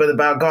about me, but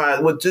about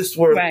God, were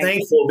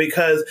thankful,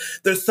 because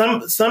there's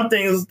some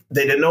things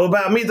they didn't know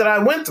about me that I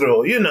went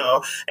through,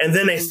 and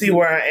then they see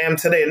where I am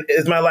today.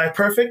 Is my life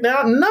perfect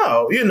now?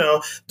 No.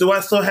 Do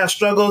I still have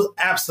struggles?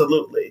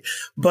 Absolutely.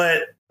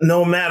 But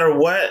no matter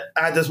what,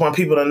 I just want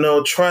people to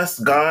know,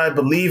 trust God,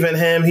 believe in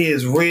him. He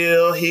is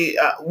real.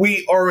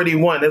 We already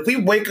won. If we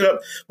wake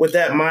up with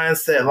that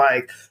mindset,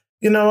 like,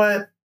 you know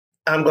what?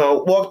 I'm going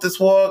to walk this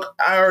walk.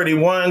 I already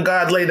won.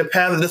 God laid the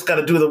path. I just got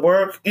to do the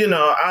work. We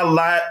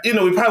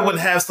probably wouldn't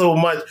have so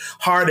much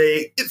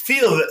heartache.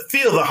 Feel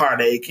the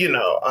heartache,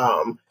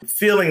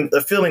 feeling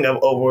the feeling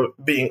of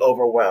being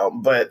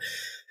overwhelmed. But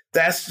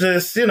that's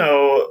just,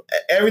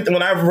 everything.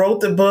 When I wrote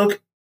the book,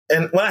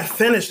 and when I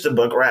finished the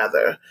book,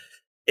 rather,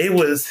 it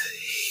was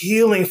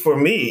healing for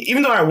me,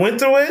 even though I went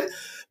through it.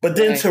 But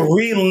then to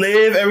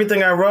relive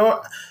everything I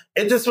wrote,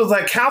 it just was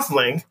like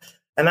counseling.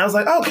 And I was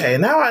like, okay,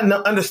 now I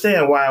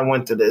understand why I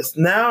went through this.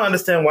 Now I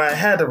understand why I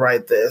had to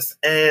write this.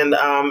 And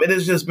it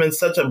has just been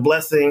such a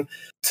blessing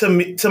to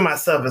me, to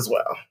myself as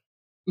well.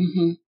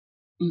 Mm-hmm.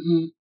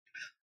 Mm-hmm.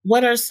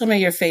 What are some of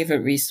your favorite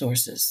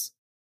resources?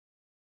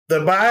 The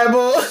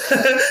Bible.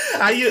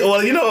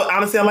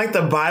 Honestly, I like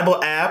the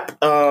Bible app.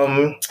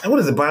 What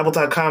is it?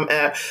 Bible.com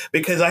app,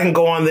 because I can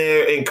go on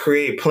there and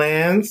create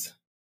plans.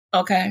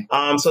 Okay.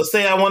 So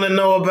say I want to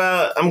know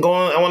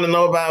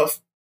about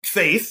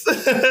faith,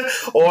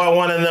 or I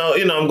want to know,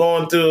 I'm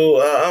going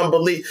through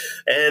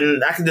unbelief,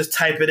 and I can just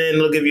type it in.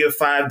 It'll give you a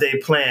 5-day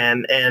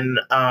plan, and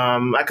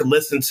I can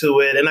listen to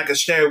it, and I can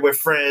share it with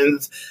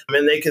friends,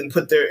 and they can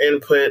put their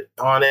input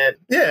on it.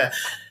 Yeah.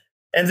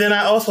 And then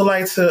I also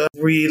like to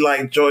read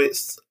like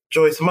Joyce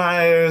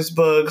Meyer's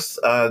books,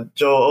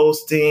 Joel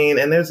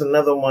Osteen, and there's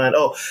another one.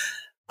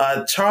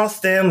 Charles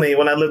Stanley.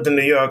 When I lived in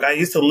New York, I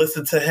used to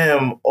listen to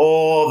him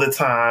all the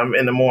time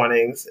in the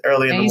mornings,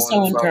 early in the morning. He's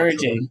so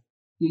encouraging.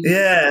 Mm-hmm.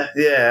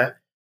 Yeah.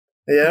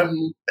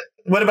 Mm-hmm.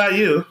 What about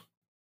you?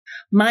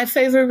 My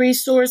favorite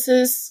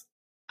resources,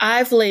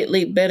 I've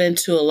lately been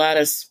into a lot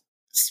of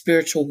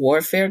spiritual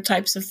warfare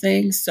types of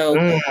things. So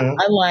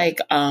I like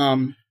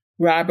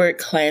Robert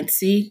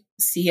Clancy,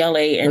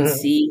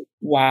 Clancy,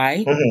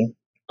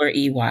 or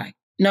EY.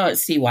 No,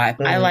 it's CY.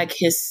 I like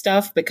his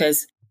stuff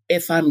because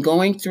if I'm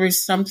going through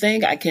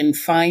something, I can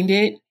find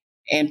it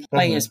and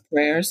play his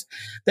prayers.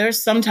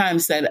 There's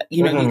sometimes that,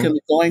 you can be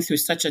going through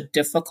such a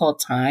difficult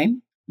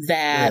time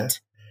that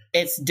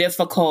it's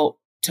difficult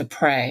to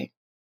pray.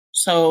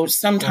 So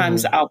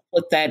sometimes I'll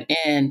put that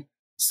in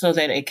so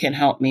that it can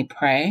help me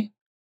pray.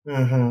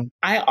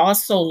 I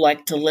also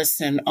like to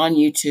listen on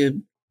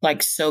YouTube,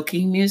 like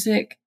soaking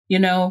music,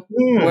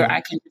 where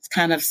I can just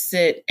kind of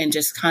sit and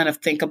just kind of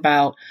think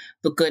about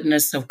the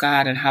goodness of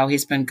God and how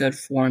he's been good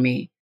for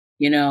me,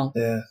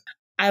 Yeah.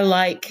 I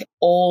like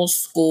old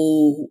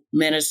school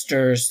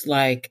ministers,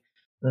 like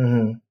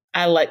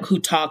I like who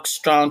talk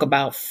strong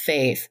about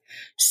faith.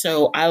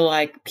 So I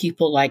like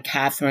people like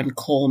Catherine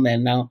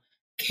Coleman. Now,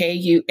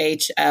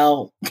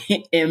 Kuhlman.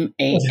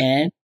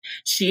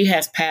 She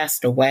has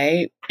passed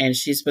away and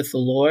she's with the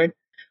Lord,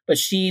 but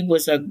she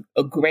was a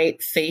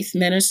great faith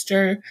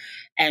minister,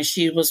 and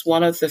she was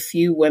one of the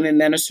few women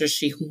ministers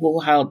who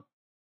held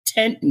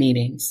tent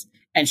meetings,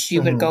 and she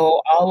would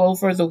go all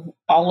over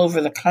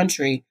the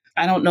country.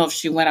 I don't know if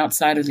she went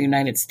outside of the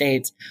United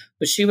States,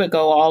 but she would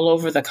go all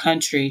over the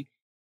country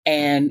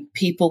and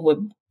people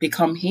would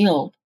become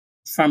healed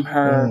from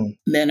her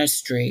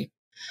ministry.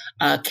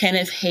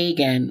 Kenneth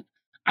Hagin,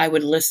 I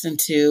would listen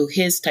to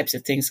his types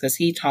of things because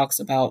he talks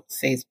about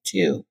faith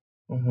too.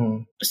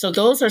 Mm-hmm. So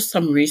those are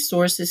some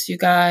resources, you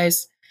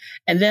guys.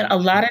 And then a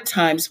lot of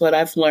times what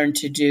I've learned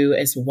to do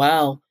as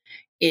well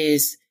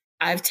is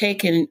I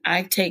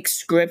take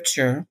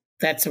scripture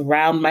that's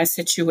around my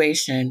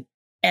situation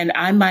and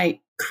I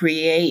might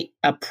create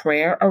a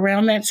prayer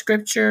around that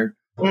scripture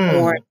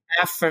or an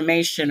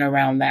affirmation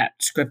around that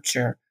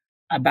scripture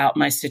about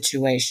my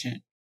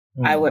situation.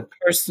 I would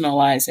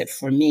personalize it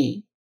for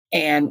me.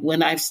 And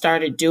when I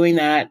started doing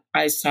that,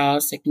 I saw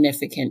a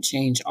significant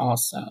change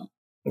also.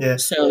 Yeah.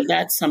 So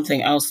that's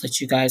something else that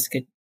you guys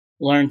could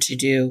learn to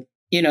do,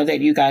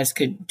 that you guys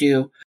could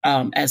do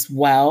as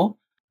well.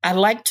 I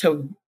like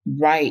to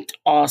write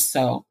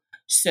also.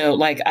 So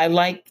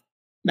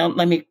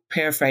let me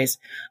paraphrase.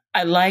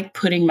 I like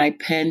putting my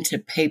pen to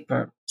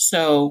paper.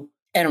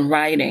 And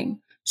writing.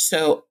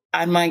 So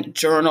I might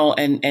journal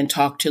and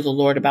talk to the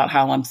Lord about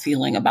how I'm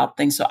feeling about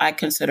things. So I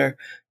consider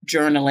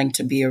journaling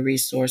to be a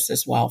resource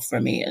as well for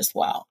me as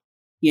well,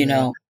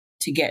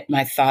 to get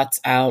my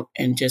thoughts out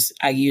and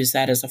I use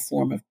that as a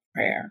form of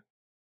prayer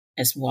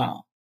as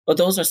well. But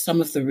those are some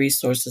of the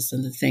resources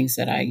and the things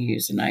that I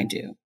use and I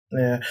do.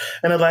 Yeah.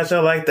 And Elijah, I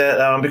like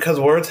that because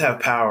words have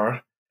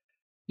power.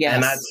 Yes.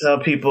 And I tell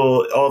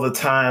people all the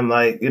time,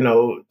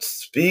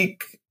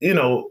 speak,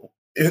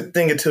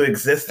 thing into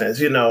existence,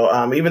 even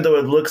though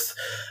it looks,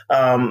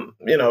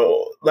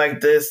 like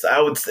this.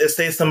 I would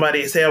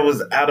say I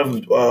was out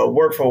of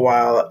work for a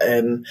while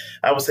and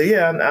I would say,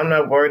 yeah, I'm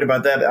not worried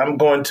about that. I'm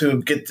going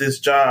to get this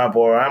job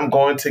or I'm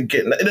going to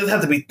it doesn't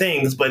have to be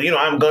things, but,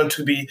 I'm going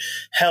to be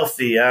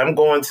healthy. I'm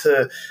going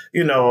to,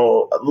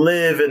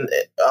 live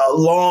a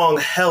long,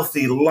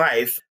 healthy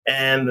life.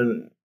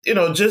 And,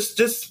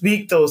 just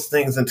speak those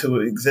things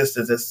into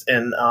existence.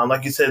 And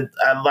like you said,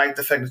 I like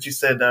the fact that you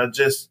said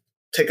just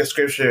take a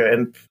scripture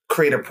and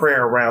create a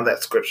prayer around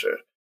that scripture.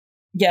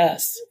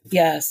 Yes,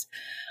 yes.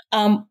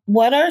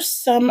 What are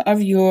some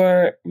of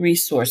your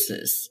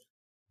resources?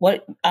 We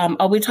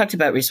talked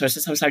about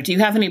resources. I'm sorry. Do you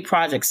have any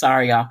projects?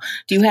 Sorry, y'all.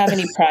 Do you have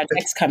any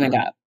projects coming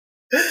up?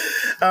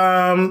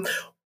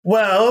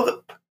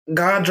 Well,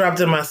 God dropped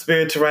in my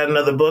spirit to write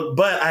another book,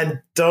 but I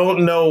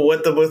don't know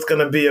what the book's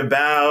going to be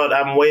about.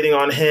 I'm waiting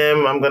on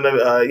him. I'm going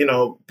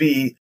to,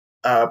 be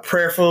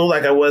prayerful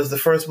like I was the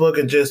first book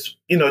and just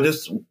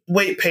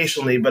wait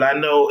patiently, but I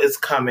know it's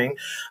coming.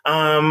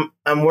 I'm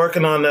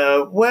working on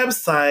a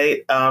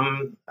website.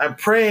 I'm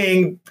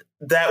praying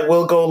that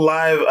will go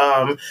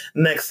live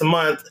next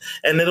month,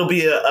 and it'll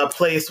be a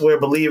place where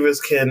believers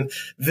can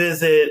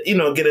visit,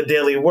 get a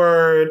daily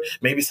word,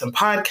 maybe some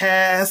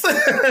podcasts,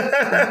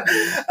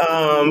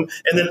 and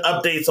then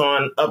updates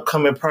on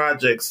upcoming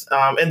projects.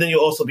 And then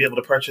you'll also be able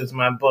to purchase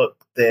my book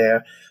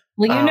there.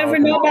 Well, you never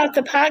know about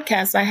the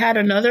podcast. I had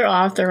another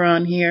author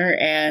on here,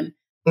 and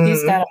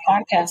he's got a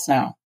podcast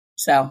now.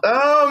 So,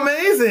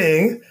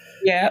 amazing!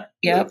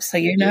 Yep. So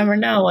you never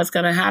know what's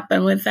going to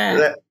happen with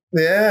that.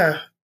 Yep.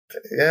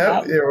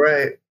 You're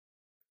right.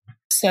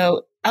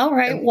 So, all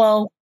right.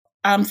 Well,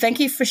 thank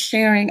you for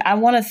sharing. I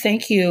want to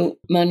thank you,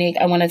 Monique.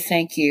 I want to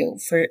thank you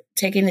for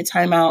taking the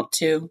time out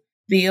to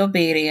be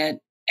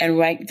obedient and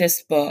write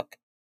this book,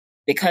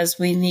 because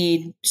we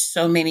need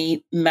so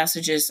many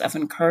messages of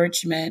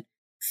encouragement,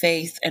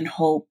 faith, and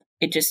hope.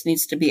 It just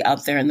needs to be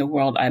out there in the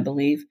world, I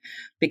believe,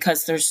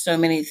 because there's so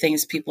many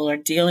things people are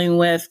dealing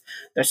with.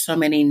 There's so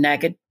many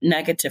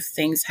negative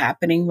things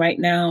happening right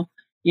now.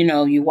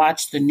 You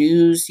watch the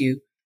news,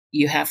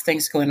 you have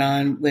things going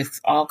on with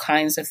all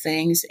kinds of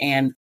things.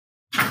 And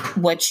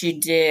what you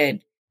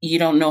did, you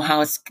don't know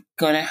how it's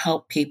going to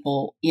help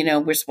people.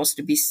 We're supposed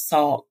to be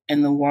salt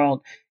in the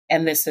world.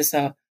 And this is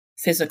a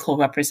physical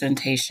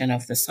representation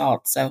of the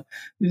salt. So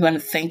we want to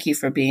thank you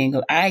for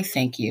I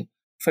thank you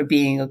for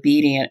being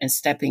obedient and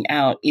stepping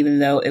out, even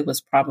though it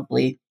was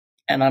probably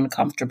an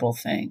uncomfortable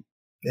thing.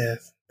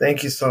 Yes.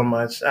 Thank you so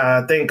much.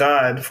 Thank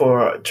God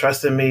for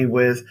trusting me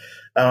with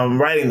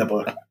writing the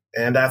book.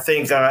 And I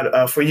thank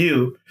God for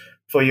you,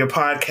 for your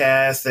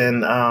podcast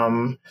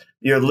and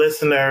your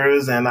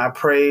listeners. And I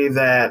pray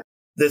that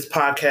this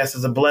podcast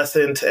is a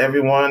blessing to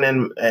everyone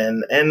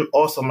and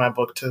also my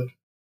book too.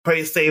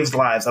 Pray it saves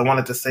lives. I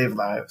want it to save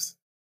lives.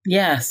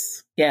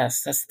 Yes,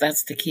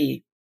 that's the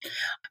key.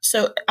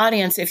 So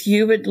audience, if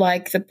you would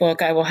like the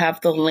book, I will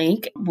have the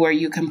link where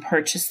you can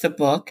purchase the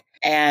book.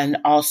 And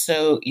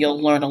also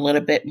you'll learn a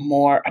little bit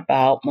more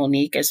about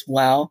Monique as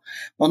well.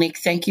 Monique,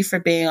 thank you for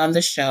being on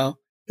the show.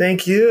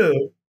 Thank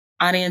you.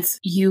 Audience,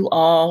 you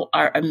all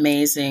are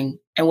amazing.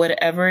 And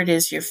whatever it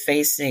is you're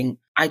facing,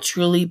 I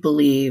truly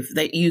believe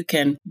that you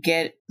can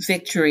get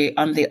victory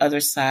on the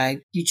other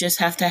side. You just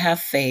have to have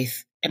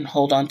faith and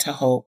hold on to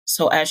hope.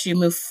 So as you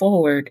move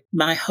forward,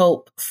 my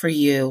hope for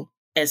you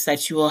is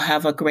that you will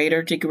have a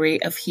greater degree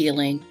of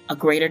healing, a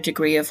greater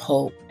degree of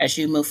hope as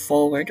you move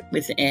forward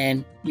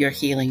within your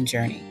healing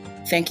journey.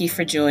 Thank you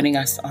for joining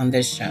us on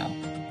this show.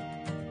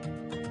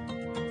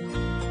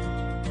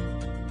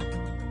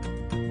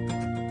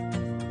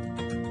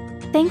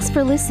 Thanks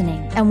for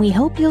listening, and we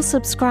hope you'll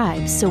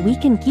subscribe so we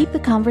can keep the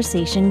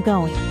conversation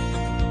going.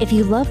 If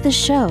you love the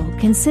show,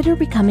 consider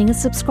becoming a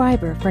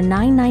subscriber for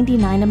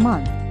 $9.99 a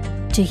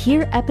month to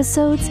hear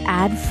episodes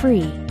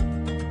ad-free.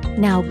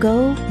 Now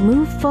go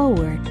move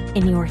forward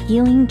in your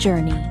healing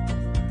journey.